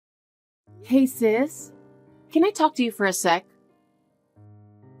Hey sis, can I talk to you for a sec?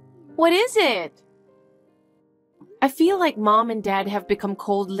 What is it? I feel like mom and dad have become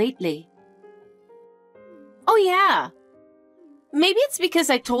cold lately. Oh yeah. Maybe it's because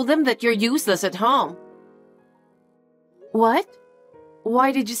I told them that you're useless at home. What?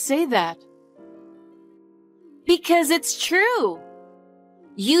 Why did you say that? Because it's true.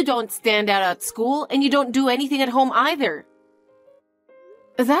 You don't stand out at school and you don't do anything at home either.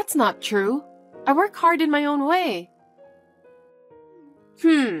 That's not true. I work hard in my own way.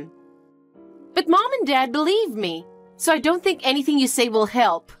 But mom and dad believe me, so I don't think anything you say will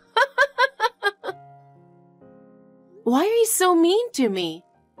help. Why are you so mean to me?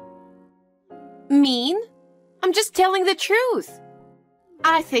 Mean? I'm just telling the truth.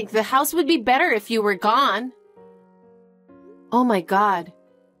 I think the house would be better if you were gone. Oh my God.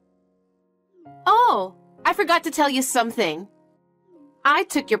 Oh, I forgot to tell you something. I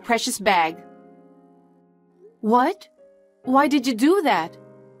took your precious bag. What? Why did you do that?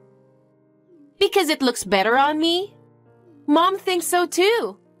 Because it looks better on me. Mom thinks so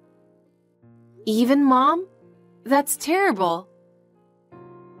too. Even Mom? That's terrible.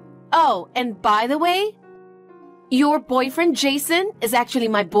 Oh, and by the way, your boyfriend Jason is actually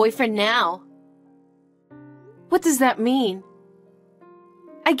my boyfriend now. What does that mean?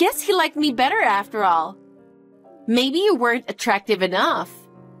 I guess he liked me better after all. Maybe you weren't attractive enough.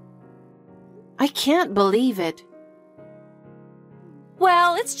 I can't believe it.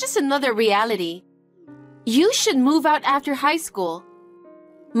 Well, it's just another reality. You should move out after high school.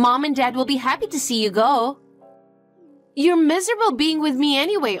 Mom and Dad will be happy to see you go. You're miserable being with me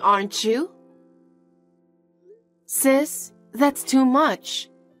anyway, aren't you? Sis, that's too much.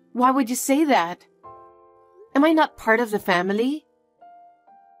 Why would you say that? Am I not part of the family?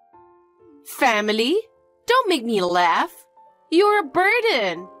 Family? Don't make me laugh. You're a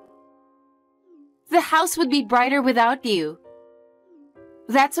burden. The house would be brighter without you.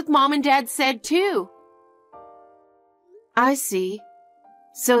 That's what Mom and Dad said too. I see.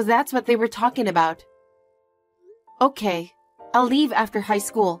 So that's what they were talking about. Okay, I'll leave after high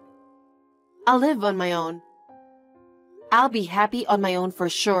school. I'll live on my own. I'll be happy on my own for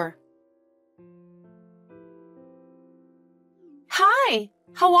sure. Hi,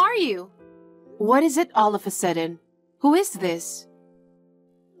 how are you? What is it all of a sudden? Who is this?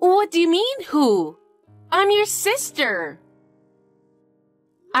 What do you mean, who? I'm your sister.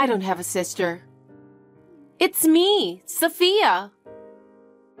 I don't have a sister. It's me, Sophia.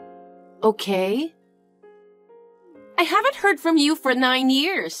 Okay. I haven't heard from you for 9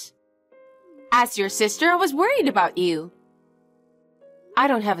 years. As your sister, I was worried about you. I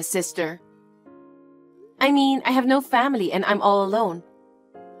don't have a sister. I mean, I have no family and I'm all alone.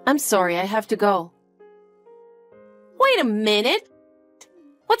 I'm sorry, I have to go. Wait a minute.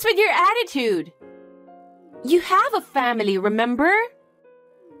 What's with your attitude? You have a family, remember?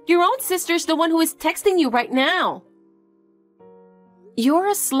 Your own sister's the one who is texting you right now. You're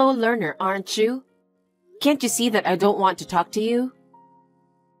a slow learner, aren't you? Can't you see that I don't want to talk to you?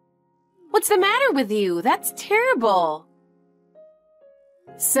 What's the matter with you? That's terrible.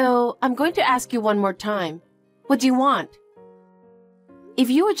 So, I'm going to ask you one more time. What do you want? If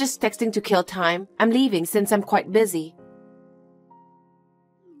you were just texting to kill time, I'm leaving since I'm quite busy.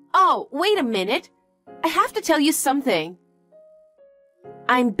 Oh, wait a minute. I have to tell you something.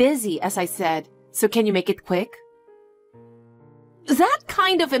 I'm busy, as I said, so can you make it quick? That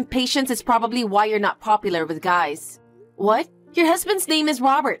kind of impatience is probably why you're not popular with guys. What? Your husband's name is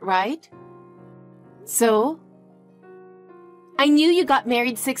Robert, right? So? I knew you got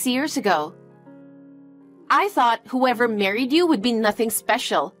married 6 years ago. I thought whoever married you would be nothing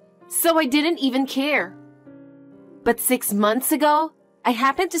special, so I didn't even care. But 6 months ago, I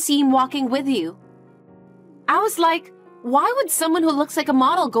happened to see him walking with you. I was like, why would someone who looks like a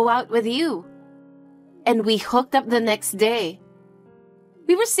model go out with you? And we hooked up the next day.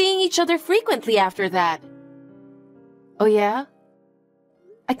 We were seeing each other frequently after that. Oh yeah?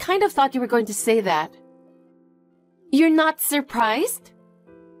 I kind of thought you were going to say that. You're not surprised?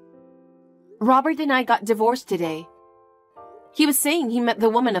 Robert and I got divorced today. He was saying he met the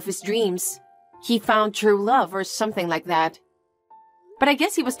woman of his dreams. He found true love or something like that. But I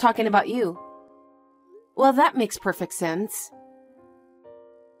guess he was talking about you. Well, that makes perfect sense.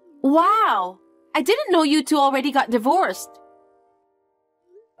 Wow! I didn't know you two already got divorced.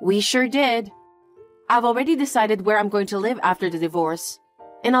 We sure did. I've already decided where I'm going to live after the divorce,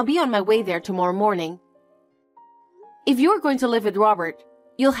 and I'll be on my way there tomorrow morning. If you're going to live with Robert,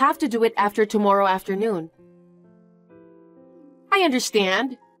 you'll have to do it after tomorrow afternoon. I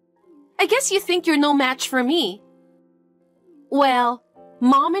understand. I guess you think you're no match for me. Well,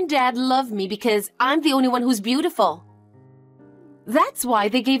 Mom and Dad love me because I'm the only one who's beautiful. That's why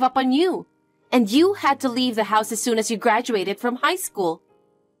they gave up on you, and you had to leave the house as soon as you graduated from high school.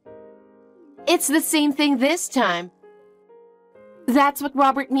 It's the same thing this time. That's what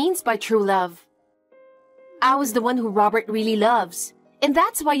Robert means by true love. I was the one who Robert really loves, and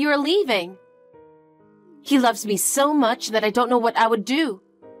that's why you're leaving. He loves me so much that I don't know what I would do.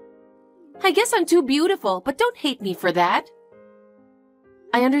 I guess I'm too beautiful, but don't hate me for that.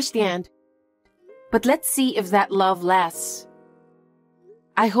 I understand, but let's see if that love lasts.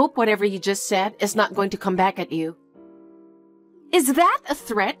 I hope whatever you just said is not going to come back at you. Is that a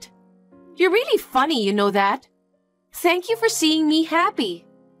threat? You're really funny, you know that. Thank you for seeing me happy.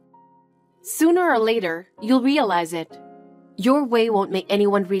 Sooner or later, you'll realize it. Your way won't make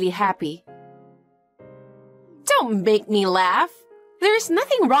anyone really happy. Don't make me laugh. There's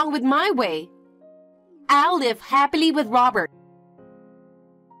nothing wrong with my way. I'll live happily with Robert.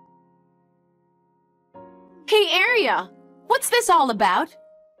 Hey, Aria, what's this all about?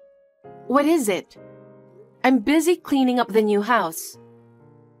 What is it? I'm busy cleaning up the new house.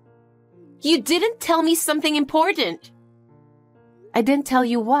 You didn't tell me something important. I didn't tell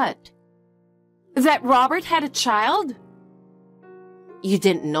you what? That Robert had a child? You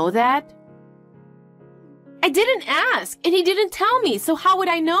didn't know that? I didn't ask, and he didn't tell me, so how would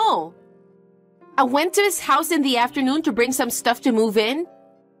I know? I went to his house in the afternoon to bring some stuff to move in,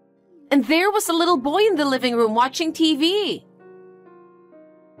 and there was a little boy in the living room watching TV.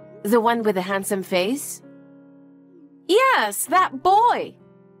 The one with the handsome face? Yes, that boy.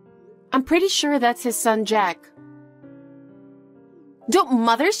 I'm pretty sure that's his son, Jack. Don't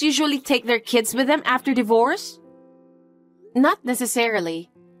mothers usually take their kids with them after divorce? Not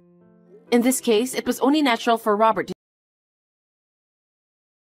necessarily. In this case, it was only natural for Robert to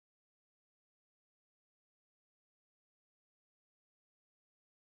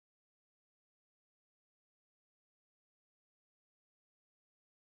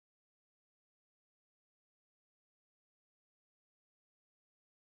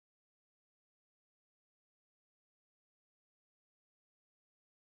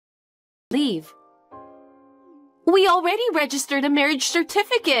leave. We already registered a marriage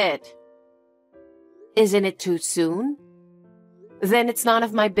certificate. Isn't it too soon? Then it's none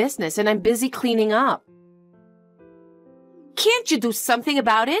of my business and I'm busy cleaning up. Can't you do something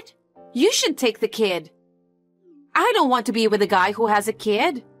about it? You should take the kid. I don't want to be with a guy who has a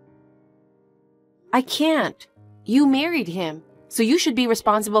kid. I can't. You married him, so you should be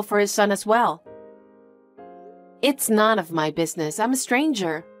responsible for his son as well. It's none of my business. I'm a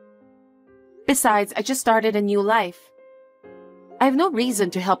stranger. Besides, I just started a new life. I have no reason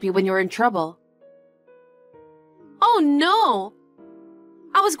to help you when you're in trouble. Oh no!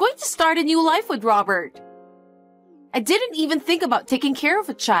 I was going to start a new life with Robert. I didn't even think about taking care of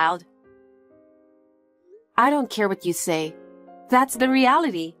a child. I don't care what you say. That's the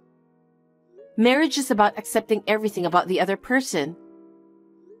reality. Marriage is about accepting everything about the other person.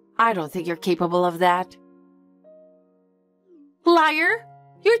 I don't think you're capable of that. Liar!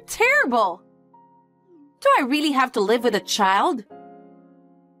 You're terrible! Do I really have to live with a child?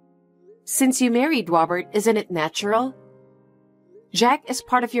 Since you married Robert, isn't it natural? Jack is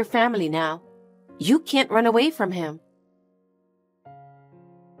part of your family now. You can't run away from him.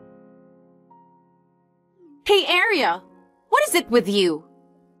 Hey, Aria, what is it with you?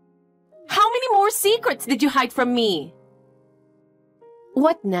 How many more secrets did you hide from me?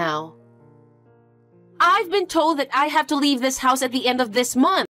 What now? I've been told that I have to leave this house at the end of this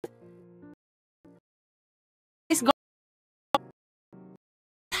month.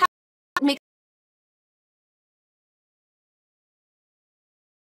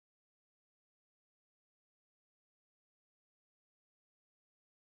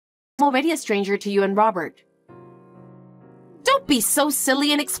 I'm already a stranger to you and Robert. Don't be so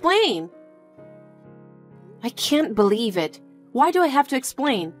silly and explain. I can't believe it. Why do I have to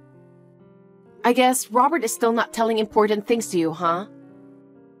explain? I guess Robert is still not telling important things to you, huh?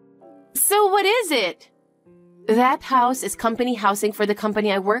 So what is it? That house is company housing for the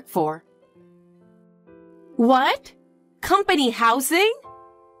company I work for. What? Company housing?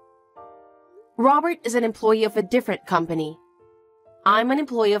 Robert is an employee of a different company. I'm an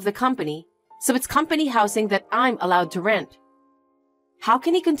employee of the company, so it's company housing that I'm allowed to rent. How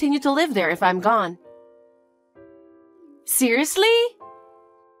can he continue to live there if I'm gone? Seriously?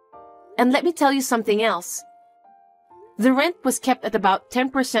 And let me tell you something else. The rent was kept at about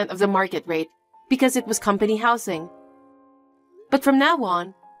 10% of the market rate because it was company housing. But from now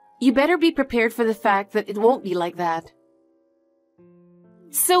on, you better be prepared for the fact that it won't be like that.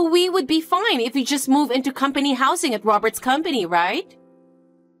 So we would be fine if we just move into company housing at Robert's company, right?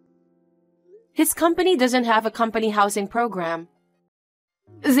 His company doesn't have a company housing program.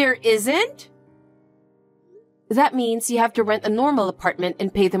 There isn't? That means you have to rent a normal apartment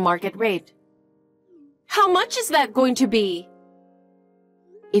and pay the market rate. How much is that going to be?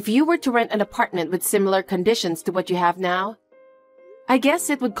 If you were to rent an apartment with similar conditions to what you have now, I guess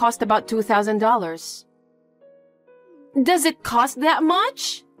it would cost about $2,000. Does it cost that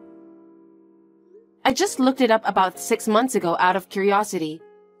much? I just looked it up about 6 months ago out of curiosity,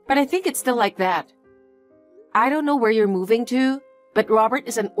 but I think it's still like that. I don't know where you're moving to, but Robert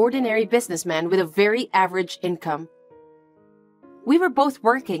is an ordinary businessman with a very average income. We were both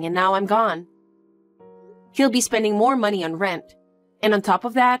working and now I'm gone. He'll be spending more money on rent, and on top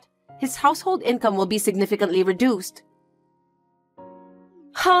of that, his household income will be significantly reduced.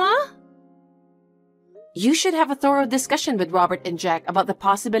 Huh? You should have a thorough discussion with Robert and Jack about the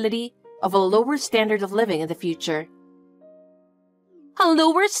possibility of a lower standard of living in the future. A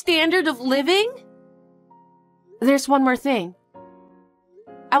lower standard of living? There's one more thing.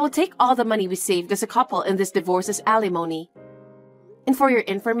 I will take all the money we saved as a couple in this divorce as alimony. And for your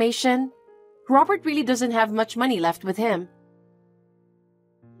information, Robert really doesn't have much money left with him.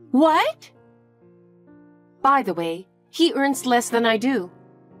 What? By the way, he earns less than I do.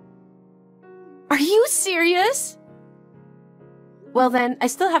 Are you serious? Well then, I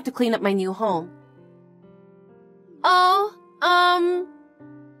still have to clean up my new home. Oh,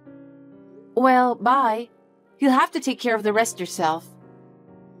 Well, bye. You'll have to take care of the rest yourself.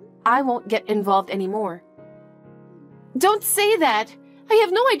 I won't get involved anymore. Don't say that! I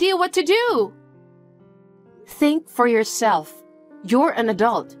have no idea what to do! Think for yourself. You're an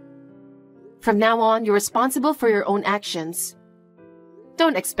adult. From now on, you're responsible for your own actions.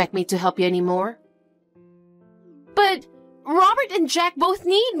 Don't expect me to help you anymore. But Robert and Jack both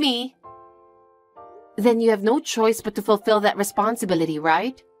need me. Then you have no choice but to fulfill that responsibility,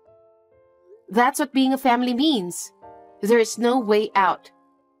 right? That's what being a family means. There is no way out.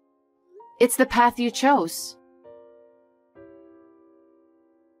 It's the path you chose.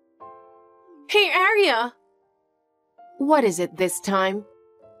 Hey, Arya! What is it this time?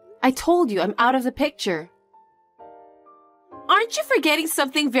 I told you I'm out of the picture. Aren't you forgetting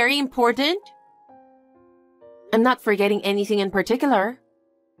something very important? I'm not forgetting anything in particular.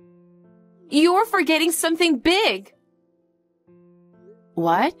 You're forgetting something big.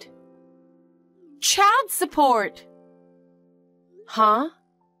 What? Child support. Huh?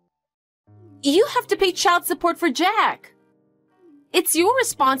 You have to pay child support for Jack. It's your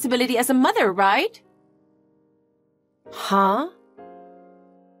responsibility as a mother, right? Huh?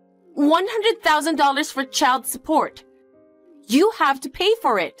 $100,000 for child support. You have to pay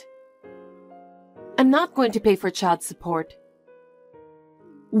for it. I'm not going to pay for child support.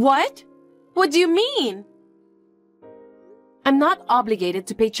 What? What do you mean? I'm not obligated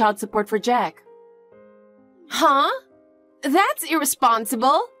to pay child support for Jack. Huh? That's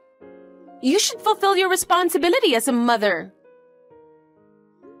irresponsible. You should fulfill your responsibility as a mother.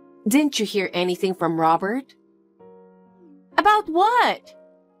 Didn't you hear anything from Robert? About what?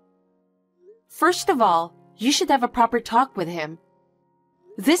 First of all, you should have a proper talk with him.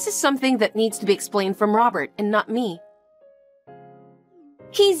 This is something that needs to be explained from Robert and not me.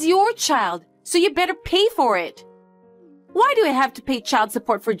 He's your child, so you better pay for it. Why do I have to pay child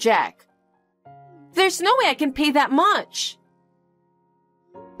support for Jack? There's no way I can pay that much.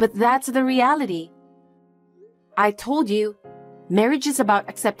 But that's the reality. I told you, marriage is about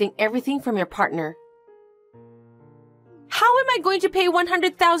accepting everything from your partner. How am I going to pay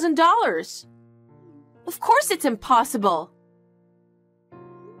 $100,000? Of course it's impossible.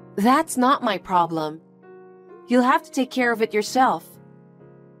 That's not my problem. You'll have to take care of it yourself.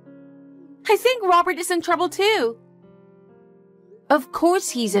 I think Robert is in trouble too. Of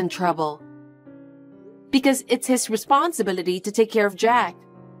course he's in trouble. Because it's his responsibility to take care of Jack.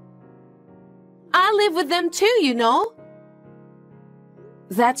 I live with them too, you know.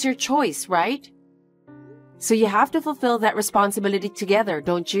 That's your choice, right? So you have to fulfill that responsibility together,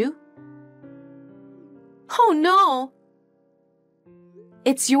 don't you? Oh no!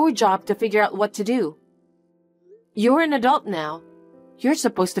 It's your job to figure out what to do. You're an adult now. You're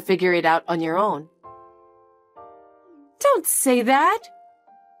supposed to figure it out on your own. Don't say that!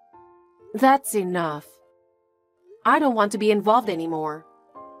 That's enough. I don't want to be involved anymore.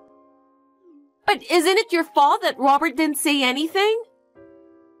 But isn't it your fault that Robert didn't say anything?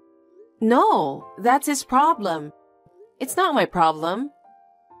 No, that's his problem. It's not my problem.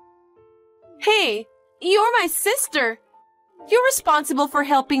 Hey, you're my sister. You're responsible for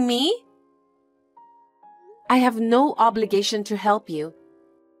helping me. I have no obligation to help you.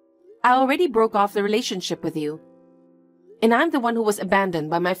 I already broke off the relationship with you. And I'm the one who was abandoned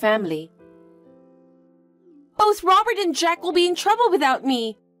by my family. Both Robert and Jack will be in trouble without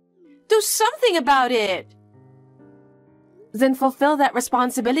me. Do something about it. Then fulfill that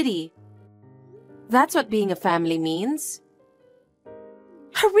responsibility. That's what being a family means.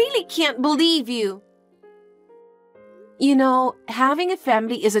 I really can't believe you. You know, having a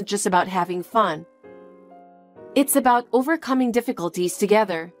family isn't just about having fun. It's about overcoming difficulties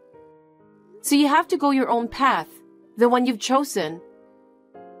together. So you have to go your own path, the one you've chosen.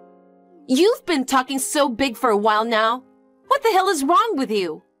 You've been talking so big for a while now. What the hell is wrong with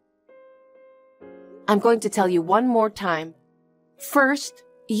you? I'm going to tell you one more time. First,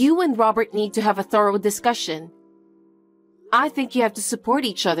 you and Robert need to have a thorough discussion. I think you have to support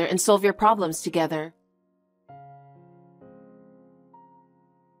each other and solve your problems together.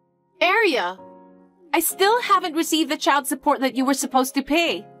 Aria, I still haven't received the child support that you were supposed to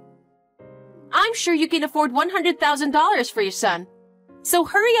pay. I'm sure you can afford $100,000 for your son. So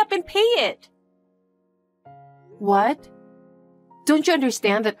hurry up and pay it. What? Don't you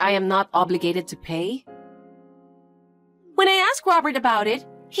understand that I am not obligated to pay? When I asked Robert about it,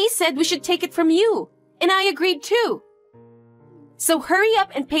 he said we should take it from you, and I agreed too. So hurry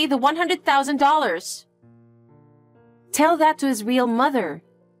up and pay the $100,000. Tell that to his real mother.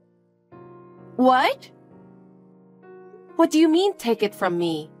 What? What do you mean, take it from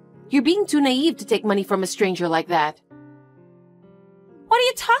me? You're being too naive to take money from a stranger like that. What are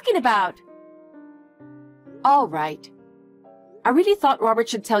you talking about? All right. I really thought Robert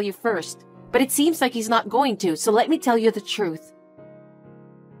should tell you first, but it seems like he's not going to, so let me tell you the truth.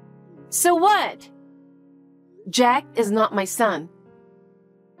 So what? Jack is not my son.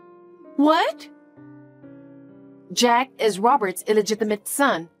 What? Jack is Robert's illegitimate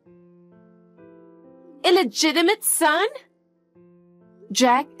son. Illegitimate son?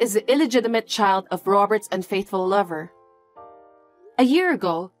 Jack is the illegitimate child of Robert's unfaithful lover. A year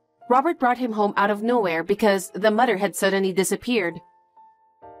ago, Robert brought him home out of nowhere because the mother had suddenly disappeared.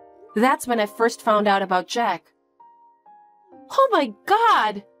 That's when I first found out about Jack. Oh my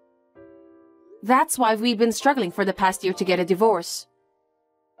God! That's why we've been struggling for the past year to get a divorce.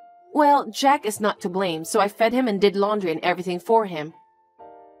 Well, Jack is not to blame, so I fed him and did laundry and everything for him.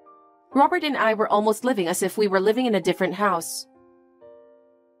 Robert and I were almost living as if we were living in a different house.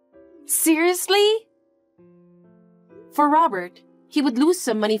 Seriously? For Robert, he would lose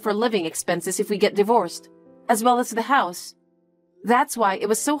some money for living expenses if we get divorced, as well as the house. That's why it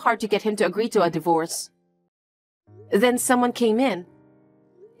was so hard to get him to agree to a divorce. Then someone came in.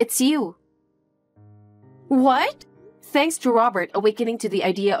 It's you. What? Thanks to Robert awakening to the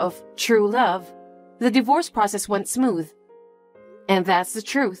idea of true love, the divorce process went smooth. And that's the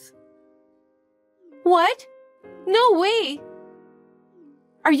truth. What? No way!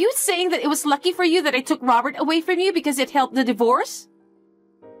 Are you saying that it was lucky for you that I took Robert away from you because it helped the divorce?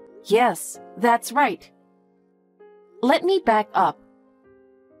 Yes, that's right. Let me back up.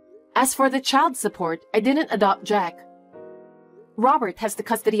 As for the child support, I didn't adopt Jack. Robert has the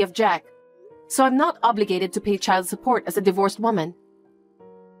custody of Jack, so I'm not obligated to pay child support as a divorced woman.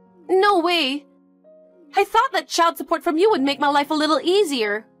 No way! I thought that child support from you would make my life a little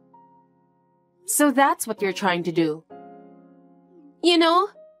easier. So that's what you're trying to do. You know,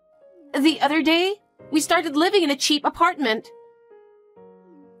 the other day, we started living in a cheap apartment.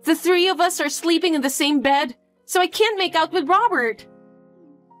 The three of us are sleeping in the same bed, so I can't make out with Robert.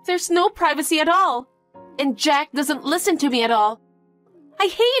 There's no privacy at all, and Jack doesn't listen to me at all. I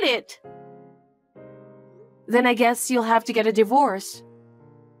hate it. Then I guess you'll have to get a divorce.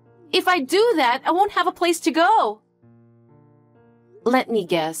 If I do that, I won't have a place to go. Let me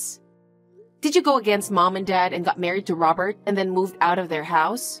guess. Did you go against Mom and Dad and got married to Robert and then moved out of their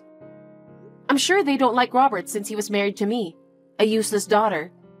house? I'm sure they don't like Robert since he was married to me, a useless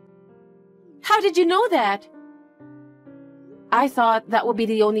daughter. How did you know that? I thought that would be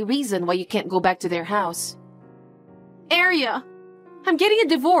the only reason why you can't go back to their house. Aria, I'm getting a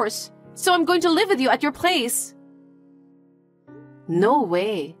divorce, so I'm going to live with you at your place. No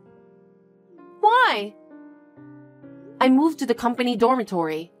way. Why? I moved to the company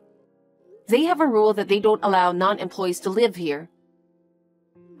dormitory. They have a rule that they don't allow non-employees to live here.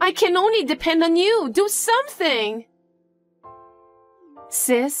 I can only depend on you. Do something.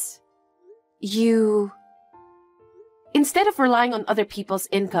 Sis, instead of relying on other people's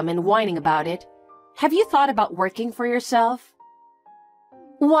income and whining about it, have you thought about working for yourself?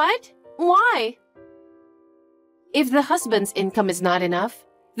 What? Why? If the husband's income is not enough,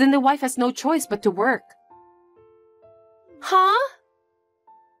 then the wife has no choice but to work. Huh?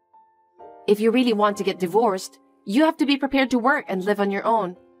 If you really want to get divorced, you have to be prepared to work and live on your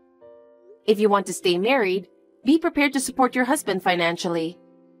own. If you want to stay married, be prepared to support your husband financially.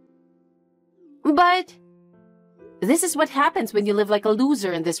 But This is what happens when you live like a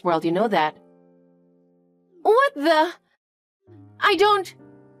loser in this world, you know that. What the? I don't...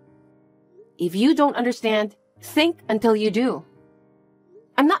 If you don't understand, think until you do.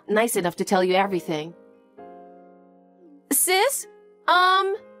 I'm not nice enough to tell you everything. Sis?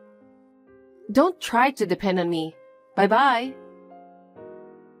 Don't try to depend on me. Bye-bye.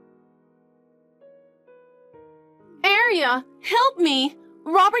 Aria, help me!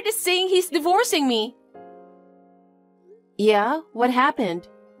 Robert is saying he's divorcing me. Yeah? What happened?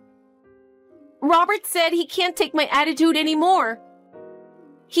 Robert said he can't take my attitude anymore.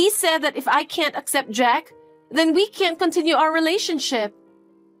 He said that if I can't accept Jack, then we can't continue our relationship.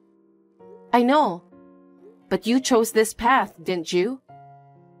 I know. But you chose this path, didn't you?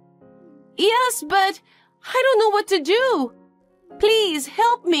 Yes, but I don't know what to do. Please,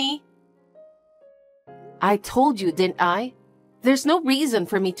 help me. I told you, didn't I? There's no reason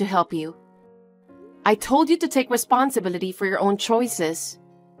for me to help you. I told you to take responsibility for your own choices.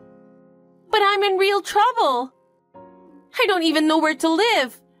 But I'm in real trouble. I don't even know where to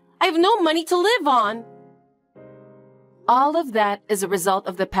live. I have no money to live on. All of that is a result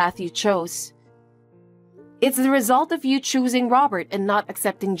of the path you chose. It's the result of you choosing Robert and not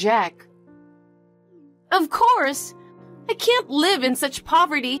accepting Jack. Of course! I can't live in such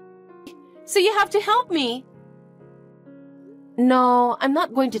poverty, so you have to help me. No, I'm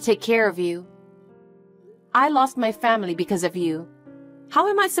not going to take care of you. I lost my family because of you. How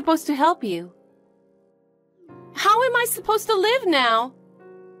am I supposed to help you? How am I supposed to live now?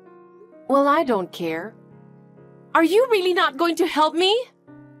 Well, I don't care. Are you really not going to help me?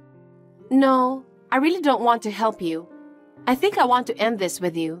 No, I really don't want to help you. I think I want to end this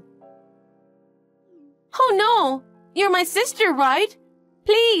with you. Oh no! You're my sister, right?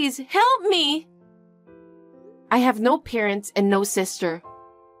 Please, help me! I have no parents and no sister.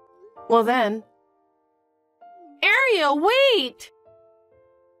 Well then... Aria, wait!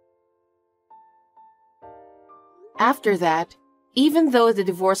 After that, even though the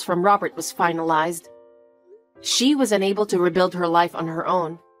divorce from Robert was finalized, she was unable to rebuild her life on her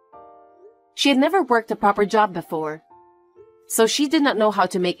own. She had never worked a proper job before, so she did not know how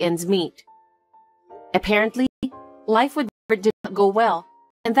to make ends meet. Apparently, life with Robert did not go well,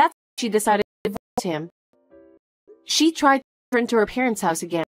 and that's why she decided to divorce him. She tried to return to her parents' house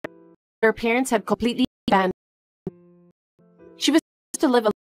again. Her parents had completely abandoned her. She was supposed to live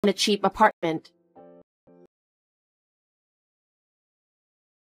alone in a cheap apartment.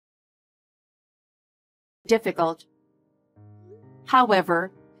 Difficult.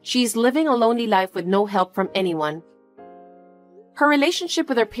 However, she's living a lonely life with no help from anyone. Her relationship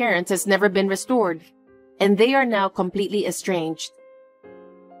with her parents has never been restored, and they are now completely estranged.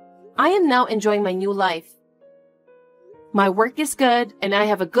 I am now enjoying my new life. My work is good, and I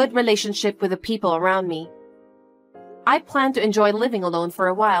have a good relationship with the people around me. I plan to enjoy living alone for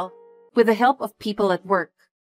a while, with the help of people at work.